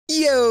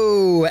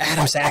Hello,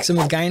 Adam Saxon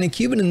with Guy in a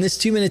Cube, and in this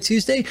 2-Minute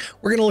Tuesday,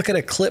 we're going to look at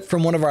a clip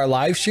from one of our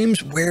live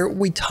streams where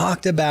we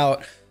talked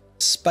about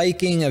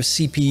spiking of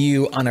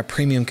CPU on a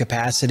premium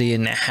capacity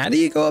and how do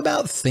you go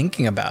about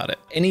thinking about it.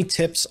 Any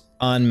tips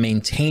on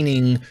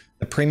maintaining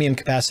the premium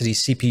capacity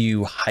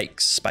CPU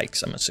hikes,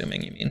 spikes, I'm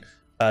assuming you mean.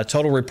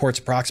 Total reports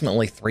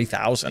approximately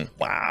 3,000.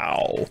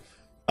 Wow.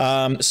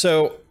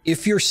 So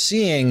if you're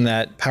seeing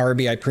that Power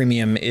BI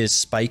Premium is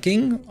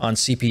spiking on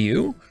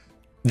CPU,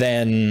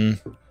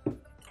 then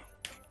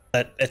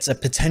it's a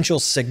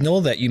potential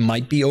signal that you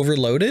might be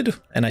overloaded.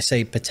 And I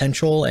say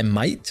potential and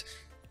might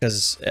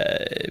because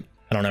I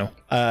don't know.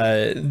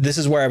 This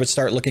is where I would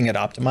start looking at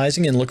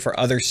optimizing and look for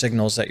other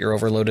signals that you're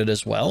overloaded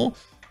as well.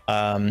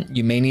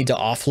 You may need to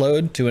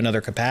offload to another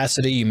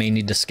capacity. You may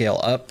need to scale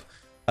up.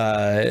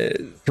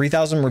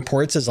 3,000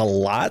 reports is a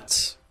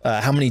lot.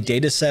 How many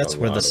data sets?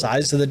 What are the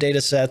size of the data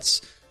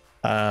sets?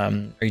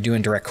 Are you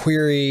doing direct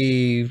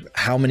query?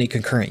 How many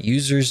concurrent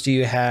users do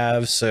you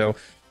have? So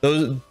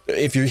those,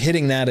 if you're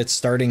hitting that, it's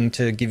starting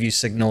to give you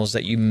signals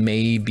that you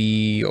may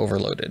be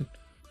overloaded.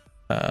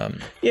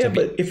 Yeah,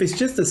 but if it's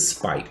just a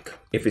spike,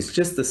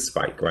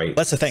 right?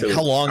 That's the thing. So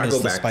how long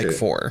is the spike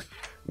for?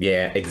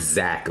 Yeah,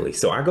 exactly.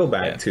 So I go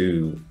back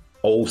to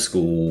old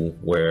school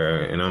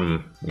where, and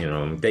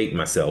I'm dating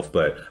myself,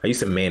 but I used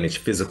to manage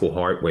physical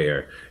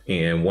hardware.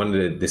 And one of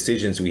the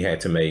decisions we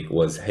had to make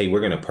was, hey, we're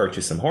going to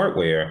purchase some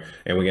hardware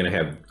and we're going to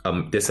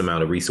have this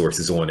amount of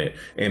resources on it.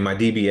 And my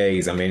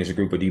DBAs, I managed a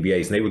group of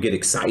DBAs, and they would get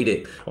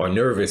excited or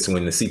nervous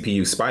when the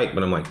CPU spiked.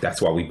 But I'm like,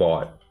 that's why we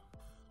bought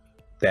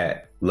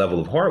that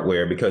level of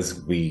hardware, because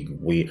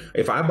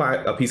if I buy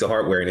a piece of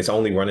hardware and it's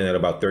only running at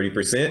about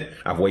 30%,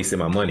 I've wasted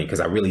my money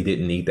because I really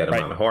didn't need that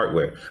amount of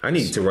hardware. I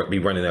need to be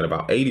running at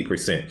about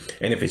 80%.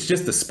 And if it's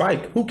just a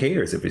spike, who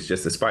cares if it's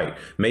just a spike?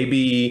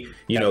 Maybe,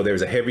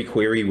 there's a heavy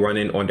query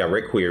running on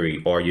direct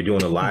query, or you're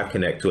doing a live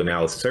connect to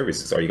analysis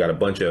services, or you got a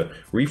bunch of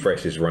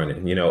refreshes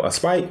running. A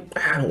spike,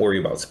 I don't worry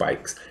about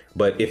spikes.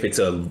 But if it's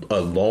a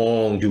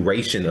long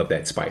duration of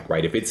that spike,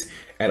 right? If it's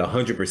at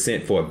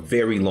 100% for a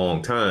very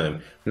long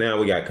time, now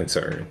we got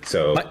concern.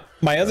 So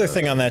my other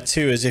thing on that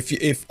too is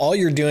if all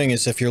you're doing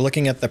is if you're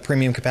looking at the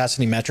Premium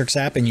Capacity Metrics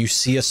app and you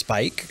see a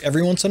spike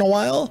every once in a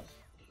while,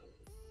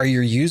 are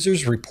your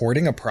users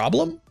reporting a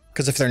problem?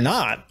 Because if they're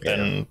not,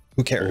 then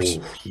who cares,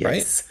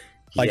 right?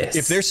 Like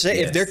if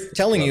they're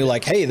telling you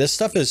like, hey, this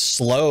stuff is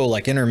slow,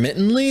 like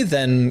intermittently,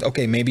 then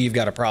okay, maybe you've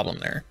got a problem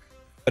there.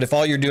 But if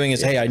all you're doing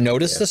is, hey, I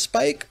noticed a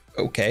spike.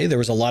 Okay, there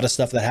was a lot of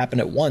stuff that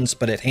happened at once,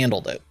 but it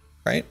handled it,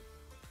 right?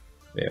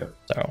 Yeah.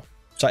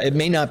 So it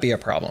may not be a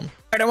problem. All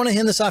right, I want to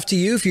hand this off to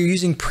you. If you're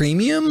using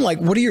premium, like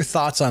what are your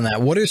thoughts on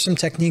that? What are some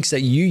techniques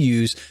that you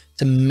use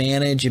to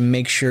manage and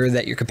make sure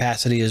that your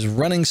capacity is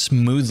running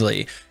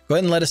smoothly? Go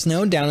ahead and let us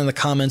know down in the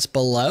comments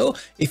below.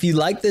 If you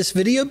like this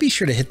video, be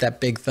sure to hit that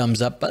big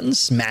thumbs up button,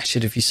 smash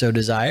it if you so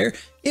desire.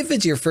 If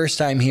it's your first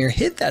time here,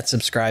 hit that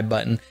subscribe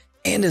button.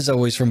 And as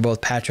always, from both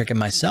Patrick and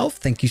myself,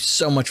 thank you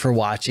so much for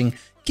watching.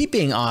 Keep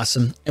being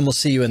awesome, and we'll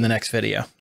see you in the next video.